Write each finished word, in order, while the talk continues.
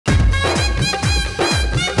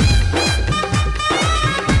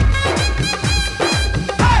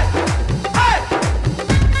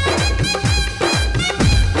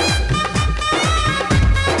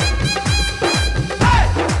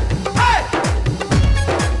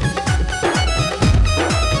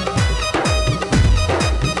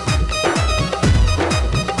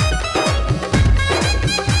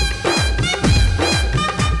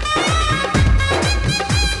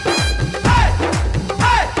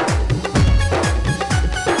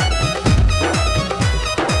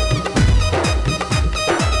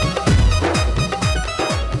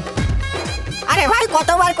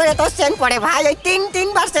Chain পড়ে ভাই? এই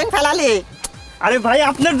 3বার চেন ফেলালি। আরে ভাই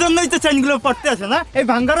আপনার জন্যই তো চেনগুলো পড়তে আছে না। এই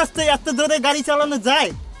ভাঙ্গা রাস্তায় এত জোরে গাড়ি চালানো যায়?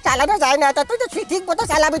 চালানো যায় না। তা তুই তো ঠিক মতো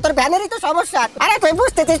চালাবি, তোর ভ্যানেরই তো সমস্যা। আরে তুই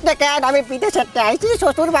বুঝতেছিস না কেন? আমি বিদেশে আইছি,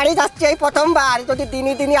 শ্বশুর বাড়ি যাচ্ছি এই প্রথমবার। যদি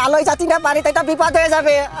দিনই আলোয় যাচ্ছি না পারি, তাই বিপদ হয়ে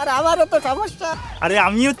যাবে। আর আমারও তো সমস্যা। আরে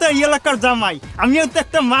আমিও তো এই এলাকার জামাই, আমিও তো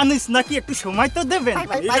একটা মানুষ নাকি, একটু সময় তো দেবেন।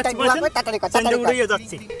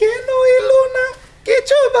 কেন এলো না?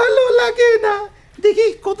 কিছু ভালো লাগে না। দেখি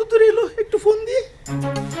কত দূর এলো, একটু ফোন দিয়ে।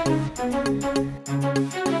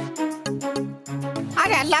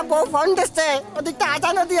 আরে আল্লাহ, বউ ফোন দিচ্ছে, ওদিকটা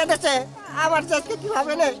আজানও দিয়ে দিচ্ছে। আমার আজকে কি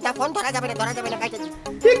হবে না? ফোন ধরা যাবে না,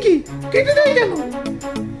 কাটে কি কেটে দেয় কেন?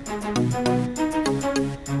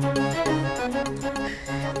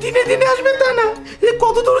 দিনে আসবেন তা না,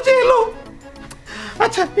 কত দূর যে এলো।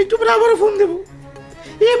 আচ্ছা একটু পরে আবারও ফোন দেবো।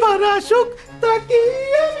 এবার আসুক, তাকে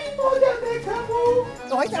আমি মজা দেখাবো।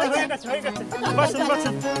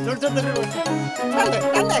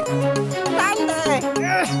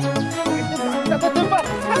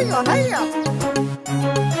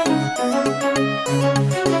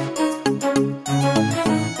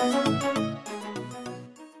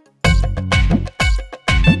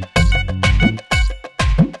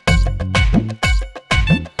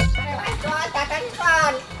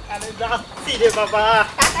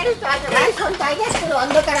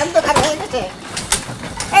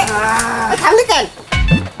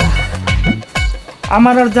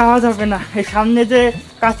 আমার আর যাওয়া যাবে না। এই সামনে যে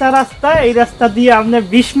কাঁচা রাস্তা, এই রাস্তা দিয়ে আপনি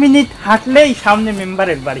 20 মিনিট হাঁটলেই সামনে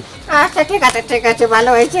মেম্বারের বাড়ি। আচ্ছা ঠিক আছে, ভালো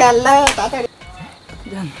হয়েছে। আল্লাহ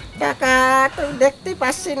টাকা তুই দেখতে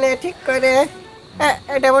পাচ্ছি না ঠিক করে।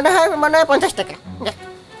 এটা মনে হয় 50 টাকা।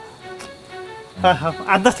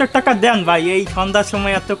 1000 টাকা দেন ভাই, এই সন্ধ্যার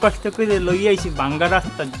সময় এত কষ্ট করে লই আইছি ভাঙ্গা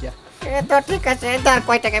রাস্তা দিয়া। তো ঠিক আছে,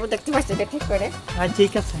 কয় টাকা আমি দেখতে পাচ্ছি না ঠিক করে।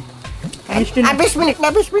 ঠিক আছে, 20 মিনিট না,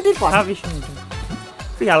 20 মিনিট পর। 20 মিনিট।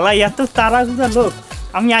 তুই আল্লাহ, এত তাড়াহুড়া লোক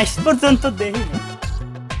আমি আজ পর্যন্ত দেখি না।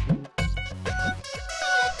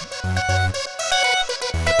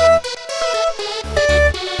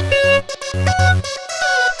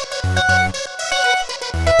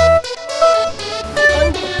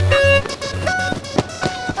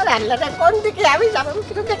 কোন দিকে আমি যাবো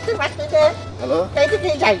কিছু দেখতে পাচ্ছি না। হ্যালো, এই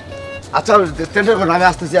দিকেই যাই। আচ্ছা টেন্ডার করুন, আমি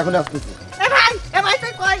আসতেছি, এখন আসতেছি। ভাই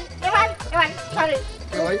তুই কই? সরি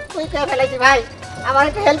তুই কে ফেলাইছি ভাই? আমার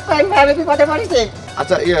একটু হেল্প করেন ভাই, আমি বিপদে পড়েছি।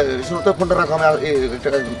 আচ্ছা শুরুতে ফোনটা রাখো, আমি একটা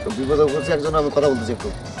বিপদে পড়ছি, একজন আমি কথা বলতেছি একটু।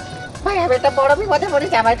 ভাই আমি একটা বড় বিপদে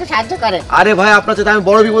পড়েছি, আমার একটু সাহায্য করে। আরে ভাই আপনার সাথে আমি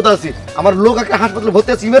বড় বিপদে আছি, আমার লোক একটা হাসপাতালে ভর্তি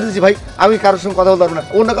আছে, ইমার্জেন্সি ভাই। আমি কারোর সঙ্গে কথা বলতে পারবো না,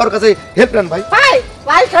 অন্য কারোর কাছে হেল্প নেন ভাই।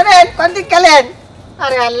 ভাই শোনেন, কোন দিক গেলেন?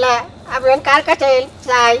 আরে আল্লাহ, আমি কার কাছে হেল্প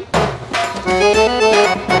চাই?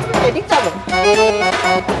 এদিক যাবো।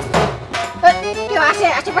 কেউ আসে?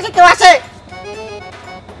 আশেপাশে কেউ আসে?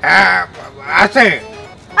 আছে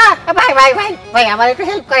ভাই আমার একটু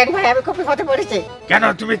হেল্প করেন ভাই, আমি খুব বিপদে পড়েছি। কেন,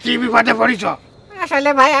 তুমি কি বিপদে পড়েছ? আসলে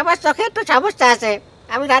ভাই আমার চোখে একটু সমস্যা আছে,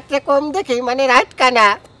 আমি রাত্রে কম দেখি, রাতকানা।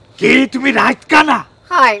 কি তুমি রাতকানা?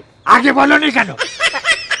 হয়। আগে বলনি কেন?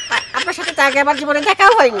 আপনার সাথে তো আগে আমার জীবনে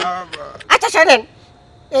দেখাও হয়নি। আচ্ছা শোনেন,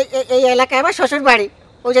 এই এলাকায় আমার শ্বশুর বাড়ি।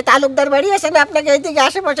 ওই যে তালুকদার বাড়ি আছে না আপনাকে এইদিকে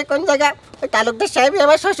আশেপাশে কোন জায়গা, ওই তালুকদার সাহেবই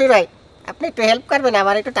আমার শ্বশুর হয়। আপনি একটু হেল্প করবেন,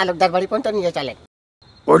 আমার একটু তালুকদার বাড়ি পর্যন্ত নিয়ে চলেন।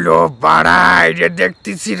 বলো বাড়াই রে,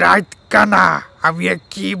 দেখতেছি রাতকানা। আমি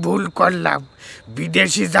কি ভুল করলাম?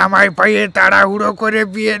 বিদেশি জামাই পাইয়ে তাড়াহুড়ো করে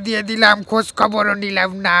বিয়ে দিয়ে দিলাম, খোঁজ খবরও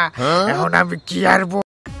নিলাম না। এখন আমি কি আরবো?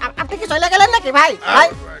 আপনি কি চলে গেলেন নাকি ভাই?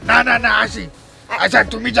 না আসি। আচ্ছা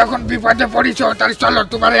তুমি যখন বিপদে পড়েছো, তাহলে চলো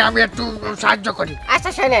তোমারে আমি একটু সাহায্য করি।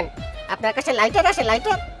 আচ্ছা শোনেন, আপনার কাছে লাইটার আছে?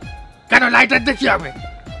 লাইটার? কেন, লাইটার দেখি হবে?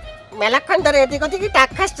 মেলাক্ষণ ধরে এদিক ওদিকে টাক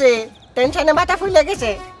খাচ্ছে, টেনশনে মাথা ফুলে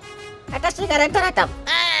গেছে, একটা সিগারেট ধরাতাম।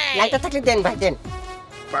 লাইটার থাকলে দেন ভাই, দেন।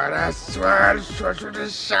 পারাসওয়ার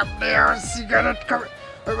শ্বশুরের সামনে আর সিগারেট খাবে?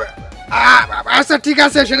 আচ্ছা ঠিক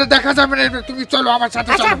আছে, সেটা দেখা যাবে না, তুমি চলো আমার সাথে।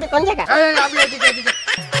 আচ্ছা আপনি কোন জায়গা? আমি এদিকে।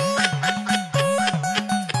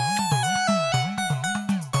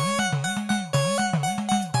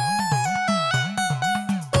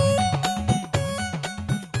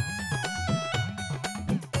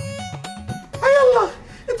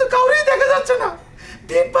 কাউরেই দেখা যাচ্ছে না,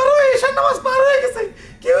 দিন পার হয়ে এশার নামাজ পার হয়ে গেছে,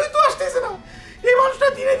 কেউই তো আসতেছে না। এই মানুষটা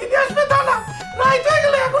দিনে আসবে তা না, রাত হয়ে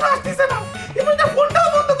গেলে এখন আসতেছে না। এবার ফোনটাও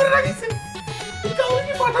বন্ধ করে রাখিছে, কাউরে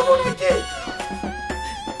কি পাঠাবো নাকি?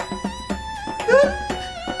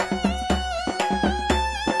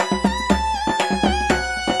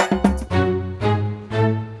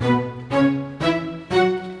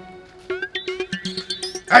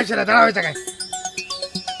 সেটা দাঁড়া হয়ে থাকে।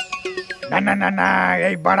 না,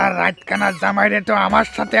 এই বাড়ার রাতকানা জামাইরে তো আমার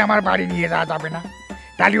সাথে আমার বাড়ি নিয়ে যাওয়া যাবে না।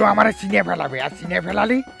 তাহলেও আমার চিনে ফেলাবে, আর চিনে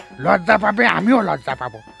ফেলালি লজ্জা পাবে, আমিও লজ্জা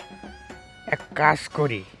পাবো। এক কাজ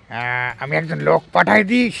করি, আমি একজন লোক পাঠাই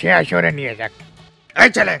দিই, সে আসরে নিয়ে যাক। এই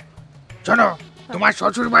ছেলে শোনো, তোমার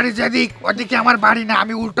শ্বশুর বাড়ি যেদিক ওদিকে আমার বাড়ি না,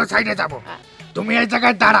 আমি উল্টো সাইডে যাব। তুমি এই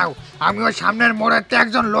জায়গায় দাঁড়াও, আমি ওই সামনের মোড়েতে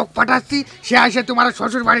একজন লোক পাঠাচ্ছি, সে এসে তোমার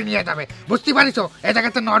শ্বশুর বাড়ি নিয়ে যাবে। বুঝতে পারিছো? এই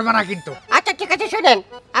জায়গাতে নড়বে না কিন্তু। আচ্ছা ঠিক আছে, শোনেন,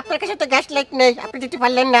 আপনার কাছে তো গ্যাস লাইট নেই, আপনি দিতে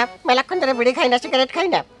পারলেন না, মেলাক্ষণ ধরে বিড়ি খাই না, সিগারেট খাই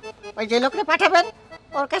না, ওই যে লোককে পাঠাবেন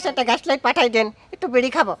ওর কাছে একটা গ্যাস লাইট পাঠাই দেন, একটু বিড়ি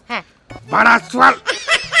খাবো। হ্যাঁ বাড়া চল।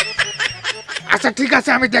 আচ্ছা ঠিক আছে,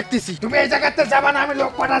 আমি দেখতেছি। তুমি এই জায়গাতে যাবা না, আমি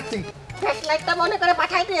লোক পাঠাচ্ছি। গ্যাস লাইটটা মনে করে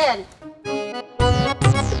পাঠাই দেন।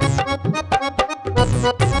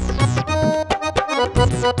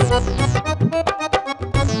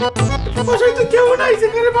 বাসায় তো কেউ নাই,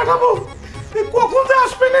 যেখানে পাঠাবো কখন যে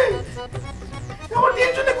আসবে না, আমার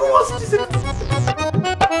টেনশনে ঘুম আসছে।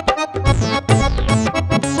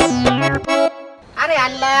 আরে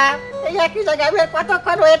আল্লাহ, এই একই জায়গায় আমি আর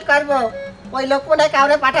কতক্ষণ ওয়েট করবো? ওই লোক মনে হয়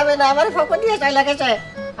কাউরে পাঠাবে না, আমার ফোন দিয়ে চলে গেছে,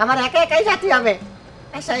 আমার একা একাই যেতে হবে।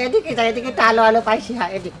 আচ্ছা এদিকে যাই, এদিকে একটু আলো আলো পাইছি।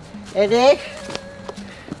 হ্যাঁ এদিক এদিক।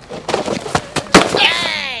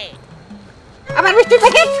 আমার মিষ্টির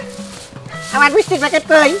প্যাকেট, আমার মিষ্টির প্যাকেট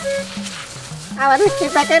কই? আমার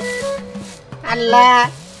মিষ্টির প্যাকেট, আল্লাহ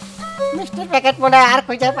মিষ্টির প্যাকেট মনে হয় আর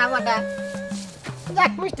খুঁজে পাবো না।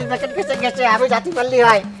 যাক, মিষ্টির প্যাকেট গেছে গেছে, আমি জাতি বললি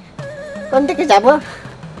হয়। কোন দিকে যাব,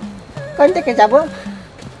 কোন দিকে যাব,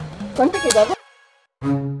 কোন দিকে যাব?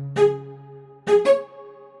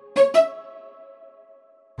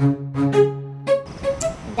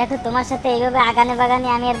 দেখো, তোমার সাথে এইভাবে আগানে বাগানে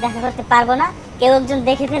আমি আর দেখা করতে পারবো না। কেউ একজন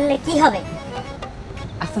দেখে ফেললে কি হবে?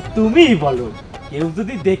 আচ্ছা তুমিই বলো, কেউ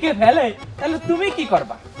যদি দেখে ফেলে তাহলে তুমি কি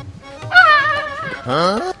করবা?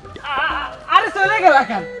 আরে চলে গেল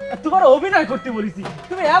এখন, তোমার অভিনয় করতে বলেছি,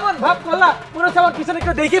 তুমি এমন ভাব করলা মনে হচ্ছে আমার পিছনে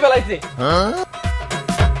কেউ দেখে ফেলাইছে।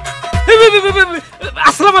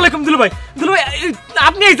 আসসালামু আলাইকুম দুলু ভাই। দুলু ভাই,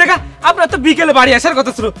 আপনি এই জায়গা, আপনার তো বিকেলে বাড়ি আসার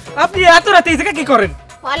কথা ছিল, আপনি এত রাতে এই জায়গা কি করেন?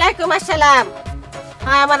 ওয়ালাইকুম আসসালাম।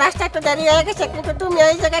 হ্যাঁ আমার রাস্তা একটু দেরি হয়ে গেছে, কিন্তু তুমি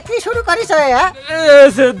এই জায়গায় কি শুরু করেছো?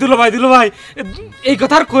 দুলু ভাই এই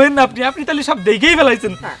কথা আর কইেন না, আপনি তাহলে সব দেখেই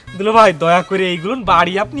ফেলাইছেন। দুলু ভাই দয়া করে এইগুলো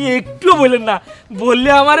বাড়ি আপনি একটু বললেন না, বললে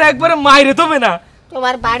আমার একবারে মাইরে তবে না।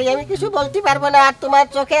 তোমার বাড়ি আমি কিছু বলতে পারবো না, আর তোমার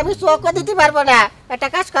চোখে আমি চোখও দিতে পারবো না। একটা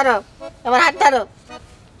কাজ করো, আমার হাত ধরো,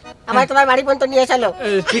 আমার তোমার বাড়ি পর্যন্ত নিয়ে চলো।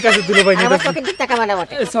 ঠিক আছে দুলু ভাই, আমার চোখের দিক টাকা বানা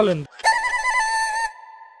বটে। চলেন।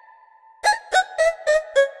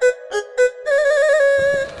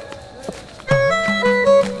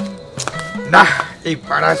 না, এই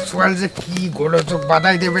পাড়ার সোয়াল যে কি গোলযোগ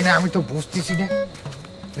বাধাই দেবে না আমি তো বুঝতেছি না।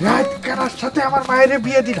 রাতকানার সাথে আমার মায়ের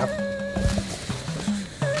বিয়ে দিলাম।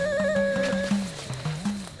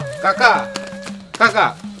 কাকা কাকা,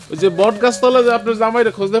 ওই যে বট গাছতলা যে আপনার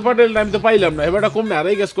জামাইরে খুঁজতে পাঠালেন, আমি তো পাইলাম না। এবারটা কমনে আর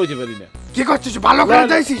এই গাছ কইতে পারি না। কি করছিস? ভালো করে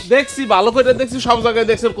দেখছিস? দেখছি, ভালো করে দেখছি, সব জায়গায়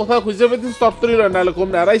দেখছি, কোথাও খুঁজে পেয়েছিস তত্তরি রয়, নাহলে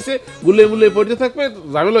কমনে আড়াইছে গুলে মুলে পড়তে থাকবে,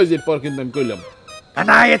 ঝামেলা হয়ে যায় পর। কিন্তু আমি কইলাম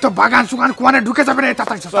না, এ তো বাগান সুগান কোয়ানে ঢুকে যাবে না।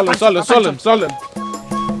 চলেন।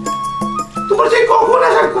 তোমার সেই কখন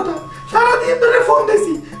আসার কথা? সারাদিন ধরে ফোন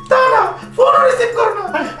দিছি, তা না, ফোন রিসিভ করো না।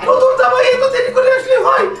 নতুন জামাই এত দেরি করে আসলে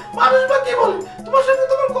হয়? মানুষ বা কি বলে? তোমার সাথে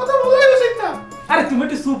তোমার কথা বলাই উচিত না। আরে তুমি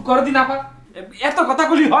একটু চুপ করো দিন আপা, এত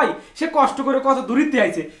কথাগুলি হয়? সে কষ্ট করে কত দূরিতে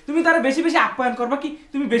আইছে, তুমি তারা বেশি বেশি আপ্যায়ন করবা কি?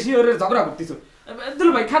 তুমি বেশি ওরে ঝগড়া করতেছো।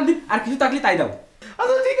 দুলু ভাই খান দিন, আর কিছু থাকলে তাই দাও।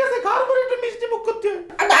 আচ্ছা ঠিক আছে, খাওয়ার পরে একটু মিষ্টি মুখ করতে হয়।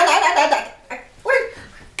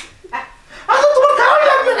 আচ্ছা তোমার খাওয়াই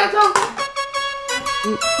লাগবে না, যাও।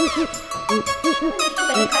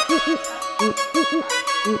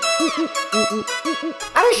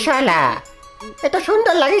 আরে শালা, এটা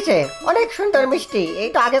সুন্দর লাগছে, অনেক সুন্দর মিষ্টি, এই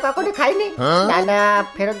তো আগে কখনো খাইনি। না না,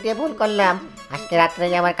 ফেরত দিয়ে ভুল করলাম, আজকে রাত্রে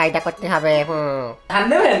আমার কায়দা করতে হবে। ধান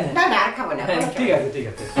নেবেন? না না, আর খাবো না। ঠিক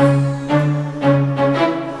আছে।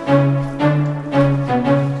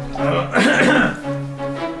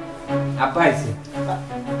 আব্বা আইছে।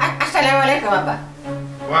 আসসালামু আলাইকুম আব্বা।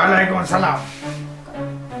 ওয়ালাইকুম আসসালাম।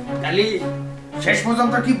 কালি শেষ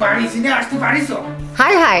পর্যন্ত কি বাড়ি চিনে আসতে পারিছো?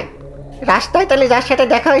 হাই হাই, রাস্তায় তাহলে যার সাথে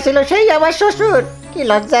দেখা হয়েছিল সেই আমার শ্বশুর। কি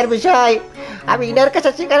লজ্জার বিষয়, আমি ইনার কাছে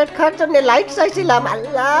সিগারেট খাওয়ার জন্য লাইট চাইছিলাম।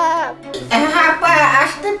 আল্লাহ, আব্বা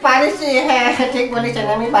আসতে পারিছি। হ্যাঁ ঠিক বলেছেন,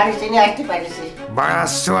 আমি বাড়ি চিনে আসতে পারিছি।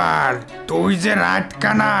 বারাসওয়াল, তুই যে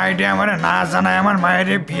রাতকানা আইডিয়া আমার না জানায় আমার মায়ের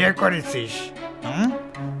বিয়ে করেছিস।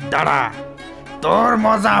 দাঁড়া, তোর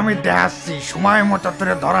মজা আমি দেখাচ্ছি, সময় মতো তোর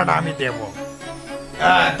ধরাটা আমি দেব।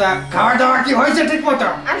 তা খাওয়া দাওয়া কি হয়েছে ঠিক মতো?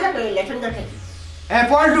 আলহামদুলিল্লাহ, সুন্দর ঠিক।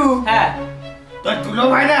 পল্টু, হ্যাঁ তোর দুলো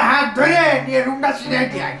ভাইরা হাত ধরে নিয়ে রুমটা চিনে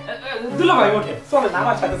দিয়ে আয়। দুলু ভাই ওঠে, চলেন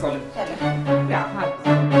আমার সাথে চলেন।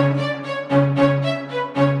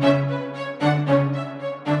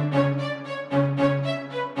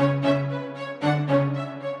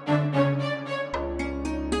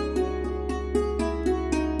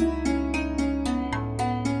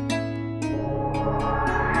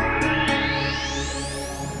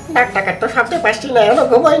 ডাক ডাকার তো শব্দ পাচ্ছি না, এখনো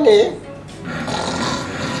ঘুমাইনি।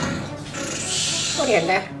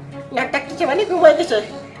 নাক ডাকতেছে মানে ঘুমাই গেছে।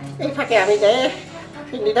 এই ফাঁকে আমি যাই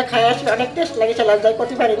পিন্ডিটা খাই আসলে অনেক টেস্ট লাগেছে, লজ্জায়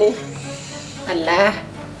করতে পারিনি। আল্লাহ,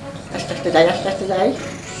 আস্তে আস্তে যাই, আস্তে আস্তে যাই।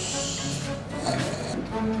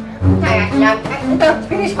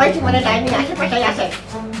 ফিনিশ পাইছি মানে ডাইনিং আশেপাশে আছে।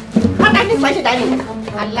 ডাইনিং পাইছি, ডাইনিং।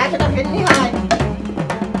 আল্লাহ, যেটা ফিরনি হয়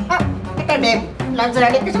একটা ডেম। লজ্জায়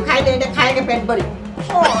অনেক কিছু খাই না, এটা খাই পেট ভরি।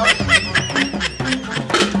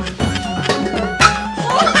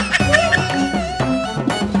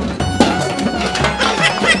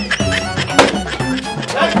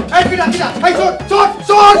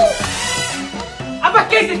 আব্বা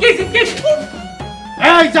কেসে কেসে কেসে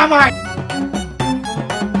এই জামাই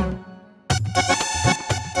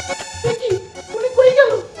উনি কই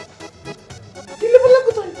গেল? দিলে বললা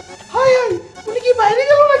কোথায়? হাই হাই, উনি কি বাইরে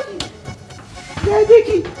গেল নাকি? যাই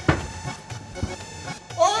দেখি।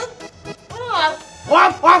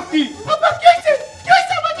 ওয়াফ কি আব্বা কি হইছে? কি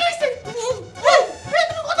হইছে আব্বা, কি হইছে? এই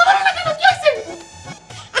তুমি কথা বলো না কেন? কি হইছে?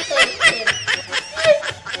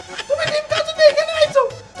 তুমি ডিম খাচ্ছো তো এখানে আইছো?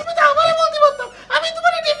 তুমি তো আমারে বলতে পারতো, আমি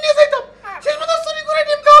তোমারে ডিম নিয়ে যাইতাম। শেষ মতো চুরি করে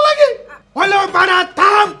ডিম খাওয়া লাগে। হলো বাড়া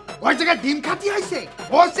থাম। ওই জায়গায় ডিম খাতি হইছে।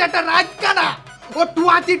 ও সেটা রাতকানা। ও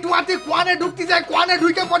টুয়াতি টুয়াতি কোয়ানে ঢুকতে যায়, কোয়ানে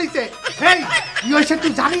ঢুকে পড়িছে। এই কি হইছে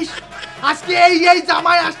তুই জানিস? আজকে এই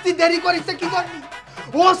জামাই আসতে দেরি করিছে কি জন্য?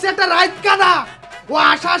 ও সেটা রাতকানা। ও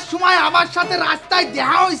আসার সময় আমার সাথে রাস্তায়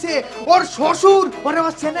দেখা হইছে। ওর শ্বশুর ওরে ও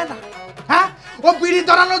চেনে না। হ্যাঁ, ও বিড়ি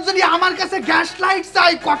ধরানোর জন্য আমার কাছে গ্যাস লাইট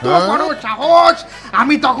চাই। কত বড় সাহস!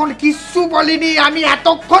 আমি তখন কিচ্ছু বলিনি। আমি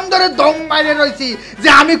এতক্ষণ ধরে দম মাইরে রয়েছি যে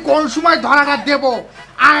আমি কোন সময় ধরাটা দেব।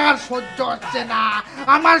 আর সহ্য হচ্ছে না,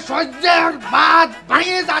 আমার সহ্যের বাঁধ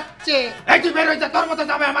ভেঙে যাচ্ছে। এই তুই বের হয়ে যা, তোর মতো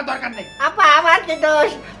যাবে আমার দরকার নেই। আপা, আমার কি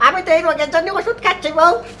দোষ? আমি তো এই রোগের জন্য ওষুধ খাচ্ছি।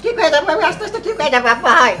 বউ ঠিক হয়ে যাবো, আমি আস্তে আস্তে ঠিক হয়ে যাবো।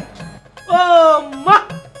 আপা হয় ও মা,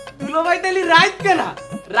 দুলোভাই তাহলে রাত কেনা?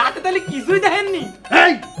 রাতে তাহলে কিছুই দেখেননি?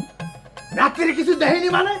 এই রাত্রে কিছু দেখিনি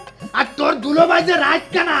মানে? আর তোর দুলোভাই যে রাত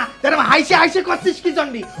কানা, তার হাইসে হাইসে করছিস কি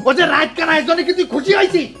জন্য? ও যে রাত কানা, এর জন্য কি তুই খুশি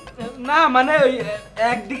হয়েছিস? না মানে ওই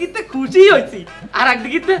একদিকে খুশি হয়েছি আর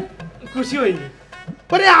একদিকে খুশি হইনি।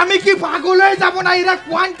 ওরে আমি কি পাগল হয়ে যাবো না? এরা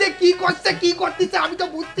কোয়ান্টে কি করছে কি করতেছে আমি তো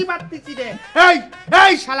বুঝতে পারতেছি রে। এই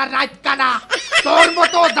এই শালা রাত কানা, তোর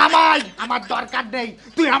মতো জামাই আমার দরকার নেই।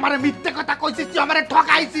 তুই আমারে মিথ্যে কথা কইছিস, তুই আমারে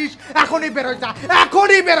ঠকাইছিস। এখনই বের হয়ে যা,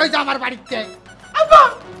 এখনই বের হয়ে যা আমার বাড়িতে। আব্বা,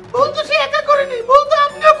 বউ তো সে একা করেনি, বউ তো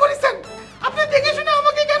আপনিও করেছেন। আপনি দেখে শুনে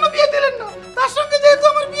আমাকে কেন বিয়ে দিলেন না? তার সঙ্গে যেহেতু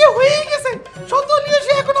আমার বিয়ে হয়েই গেছে, সত্য নিয়ে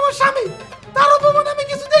সে এখন আমার স্বামী। তার অপমান আমি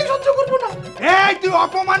কিছুতেই সহ্য করবো না। এই তুই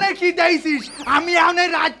অপমানে কি দেইছিস? আমি এখন এই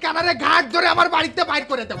রাত কানারে ঘাট ধরে আমার বাড়িতে বাইর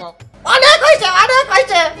করে দেবো। অনেক হয়েছে, অনেক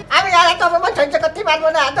হয়েছে। আমি আর এত অপমান সহ্য করতে পারবো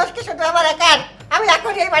না। দোষ কি শুধু আমার একার? আমি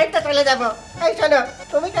এখন এই বাড়িতে চলে যাবো। এই শোনো,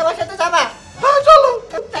 তুমি কি আমার সাথে যাবা? হ্যাঁ চলো।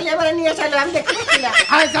 তাহলে আমার নিয়ে চলো, আমি দেখতে পাচ্ছি না।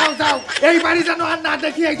 হ্যাঁ যাও যাও, এই বাড়ি যেন আর না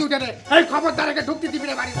দেখি এই দুজনে। এই খবরদারকে ঢুকতে দিবি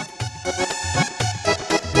না বাড়ি।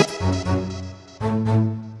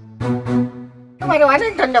 তোমার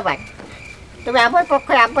অনেক ধন্যবাদ। তুমি আমার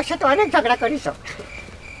পক্ষে আব্বার সাথে অনেক ঝগড়া করেছ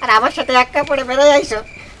আর আমার সাথে এক কাপড়ে বেরোয় আইছো।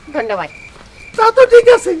 ধন্যবাদ। তা তো ঠিক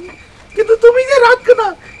আছে, কিন্তু তুমি যে রাতকানা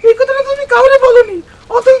এই কথাটা তুমি কাউরে বলনি,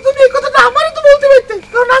 অথচ তুমি এই কথাটা আমারই তো বলতে পারতে,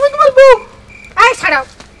 কারণ আমি তোমার বউ। এই ছাড়াও,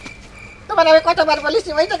 তোমার আমি কতবার বলেছি,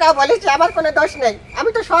 ওই জায়গাও বলেছি আমার কোনো দোষ নেই। আমি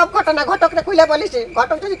তো সব ঘটনা ঘটকরে খুলে বলেছি।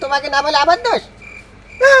 ঘটক যদি তোমাকে না বলে আমার দোষ?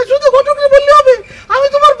 হ্যাঁ, শুধু ঘটকরে বললে হবে? আমি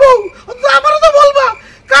তোমার বউ, অথচ আমারও তো বলবা।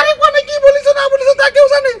 কারে মানে কি বলিছো না বলিছো তা কেউ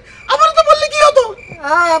জানে, আমারও তো বললে কি হতো?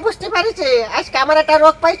 বুঝতে পারছি, আজকে আমার একটা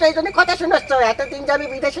রোগ পাইছো, এই জন্য কথা শুনেছ। এতদিন যে আমি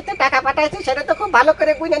বিদেশেতে টাকা পাঠাইছি সেটা তো খুব ভালো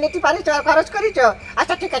করে গুনে নিতে পারিছো আর খরচ করেছো।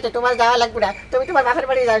 আচ্ছা ঠিক আছে, তোমার যাওয়া লাগবে না, তুমি তোমার বাপের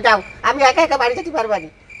বাড়ি যাও। যাও, আমি একা একা বাড়ি যেতে পারবো না।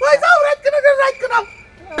 ওই যাও, রাতকানা।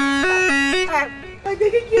 এই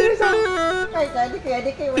দেখি কি হয়েছে। এই তো এদিকে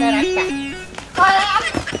এদিকে ওরা রাস্তা।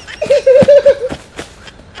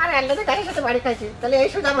 আরে আল্লাহ, তো গাড়ির সাথে বাড়ি খাইছি, তাহলে এই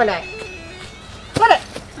সোজা মনে হয়।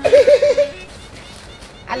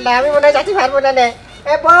 আল্লাহ, আমি মনে হয় যাতে পারবো না।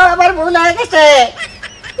 এ বউ, আমার ভুল হয়ে গেছে।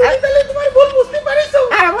 তাহলে তোমার ভুল বুঝতে পারিছো?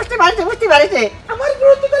 হ্যাঁ, বুঝতে পারছি, বুঝতে পারছি। আমার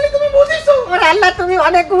গুরুত্ব তাহলে তুমি বুঝিছো? ওরে আল্লাহ, তুমি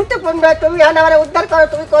অনেক গুরুত্বপূর্ণ। তুমি আমার উদ্ধার করো।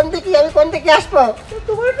 তুমি কোন দিকে, আমি কোন দিকে আসবো?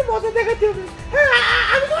 তোমার একটু মজা দেখাতে হবে। হ্যাঁ,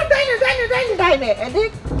 আমি তোমার ডাইনে ডাইনে ডাইনে ডাইনে,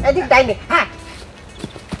 এদিক এদিক ডাইনে। হ্যাঁ,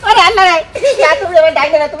 ওরে আল্লাহ, তুমি আমার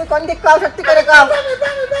ডাইনে না, তুমি কোন দিক কও, সত্যি করে কও।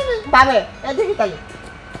 বামে, এদিকে তাহলে।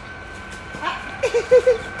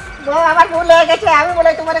 বউ, আমার ভুল হয়ে গেছে। আমি মনে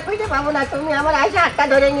হয় তোমার খুঁজে পাবো না। তুমি আমার আইসা হাতটা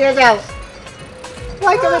ধরে নিয়ে যাও।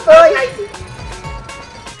 কই তুমি, কই?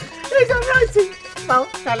 এই যে আমি আইছি। বউ,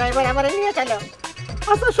 চলো এবার আমার নিয়ে চলো।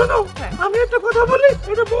 আচ্ছা শোনো, আমি একটা কথা বলি,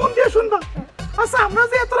 এটা মন দিয়ে শুনবা। আচ্ছা আমরা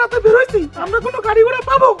যে এত রাতে বের হইছি আমরা কোনো গাড়ি ঘোড়া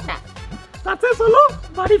পাবো না। তাতে চলো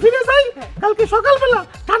বাড়ি ফিরে যাই, কালকে সকালবেলা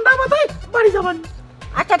ঠান্ডা মাথায় বাড়ি যাবানি।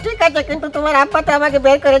 আচ্ছা ঠিক আছে, কিন্তু তোমার আব্বা তো আমাকে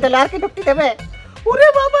বের করে দিল, আর কি ঢুকতে দেবে? ওরে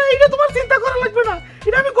বাবা, এটা তোমার চিন্তা করা লাগবে না,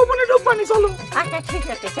 এটা আমি গোপনে ঢুকবানি, চলো। আচ্ছা ঠিক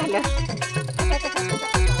আছে, চলো।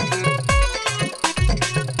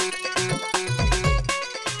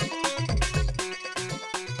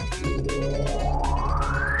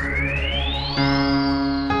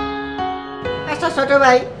 আচ্ছা ছোট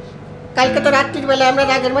ভাই, কালকে তো রাত্রির বেলা আমরা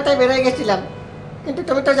রাগের মাথায় বেরোয় গেছিলাম, কিন্তু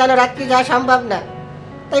তুমি তো জানো রাত্রি যাওয়া সম্ভব না,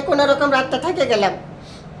 তাই কোনো রকম রাতটা থেকে গেলাম।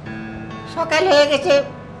 সকাল হয়ে গেছে,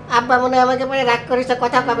 আব্বা মনে হয় আমাকে পরে রাগ করেছে,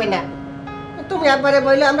 কথা পাবে না। তুমি আব্বারে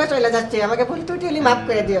বললে আমরা চলে যাচ্ছি, আমাকে ভুল ত্রুটি হলে মাফ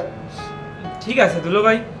করে দিও। ঠিক আছে দুলো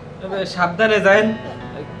ভাই, সাবধানে যায়েন,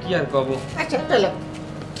 কি আর কব। আচ্ছা চলো।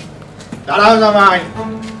 দাঁড়াও জামাই।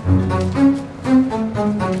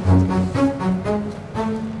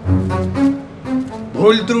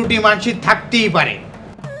 ভুল ত্রুটি মানুষের থাকতেই পারে,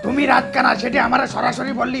 তুমি রাতকানা সেটা আমরা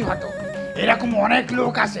সরাসরি বললেই হতো। এরকম অনেক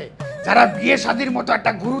লোক আছে যারা বিয়ে শাদীর মতো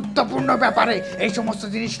একটা গুরুত্বপূর্ণ ব্যাপারে এই সমস্ত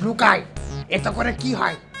জিনিস লুকায়। এতে করে কি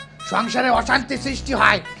হয়, সংসারে অশান্তি সৃষ্টি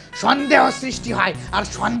হয়, সন্দেহ সৃষ্টি হয়, আর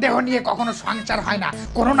সন্দেহ নিয়ে কখনো সংসার হয় না।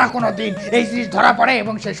 কোনো না কোনো দিন এই জিনিস ধরা পড়ে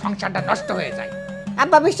এবং সেই সংসারটা নষ্ট হয়ে যায়।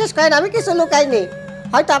 আব্বা বিশ্বাস করেন, আমি কিছু লুকাইনি,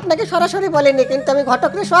 হয়তো আপনাকে সরাসরি বলিনি, কিন্তু আমি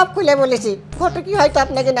ঘটককে সব খুলে বলেছি। ঘটকই হয়তো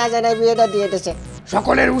আপনাকে না জানায় বিয়েটা দিয়ে দিয়েছে।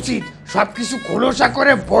 সকলের উচিত সবকিছু খোলসা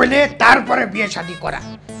করে বলে তারপরে বিয়ে শাদী করা,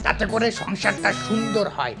 তাতে করে সংসারটা সুন্দর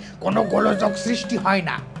হয়, কোনো গোলযোগ সৃষ্টি হয়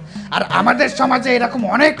না। আর আমাদের সমাজে এরকম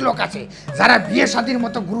অনেক লোক আছে যারা বিয়ে শাদীর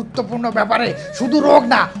মতো গুরুত্বপূর্ণ ব্যাপারে শুধু রোগ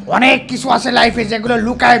না, অনেক কিছু আছে লাইফে যেগুলো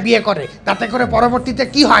লুকায় বিয়ে করে, তাতে করে পরবর্তীতে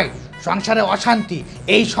কি হয়, সংসারে অশান্তি,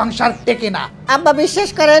 এই সংসার টেকে না। আব্বা বিশ্বাস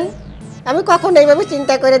করেন, আমি কখনো এইভাবে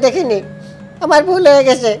চিন্তা করে দেখিনি, আমার ভুল হয়ে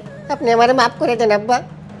গেছে, আপনি আমারে মাফ করে দেন আব্বা।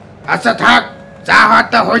 আচ্ছা থাক, যা হওয়ার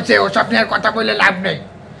তা হয়েছে, ওসব নিয়ে কথা বলে লাভ নেই।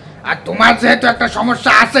 আর তোমার যেহেতু একটা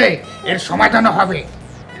সমস্যা আছে, এর সমাধানও হবে।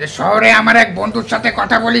 শহরে আমার এক বন্ধুর সাথে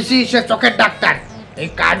কথা বলেছি, সে চোখের ডাক্তার। এই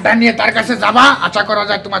কার্ডটা নিয়ে তার কাছে যাবা, আশা করা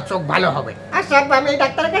যায় তোমার চোখ ভালো হবে। আচ্ছা আব্বা, আমি এই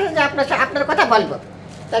ডাক্তারের কাছে যে আপনার কথা বলবো।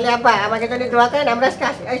 তাহলে আব্বা আমাকে যদি দোয়া করেন, আমরা আজকে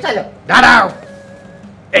আসি। এই চলো। দাঁড়াও,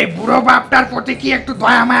 এই বুড়ো বাপটার প্রতি কি একটু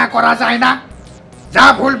দয়া মায়া করা যায় না? যা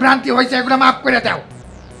ভুল ভ্রান্তি হয়েছে এগুলো মাফ করে দাও।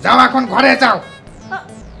 যাও, এখন ঘরে যাও।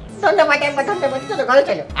 ধন্যবাদ আব্বা, ধন্যবাদ। চলো ঘরে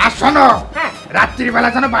চলো। আর শোনো, হ্যাঁ। রাত্রির বেলা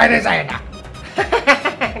যেন বাইরে যায় না।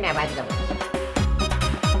 না, বাদ যাবো।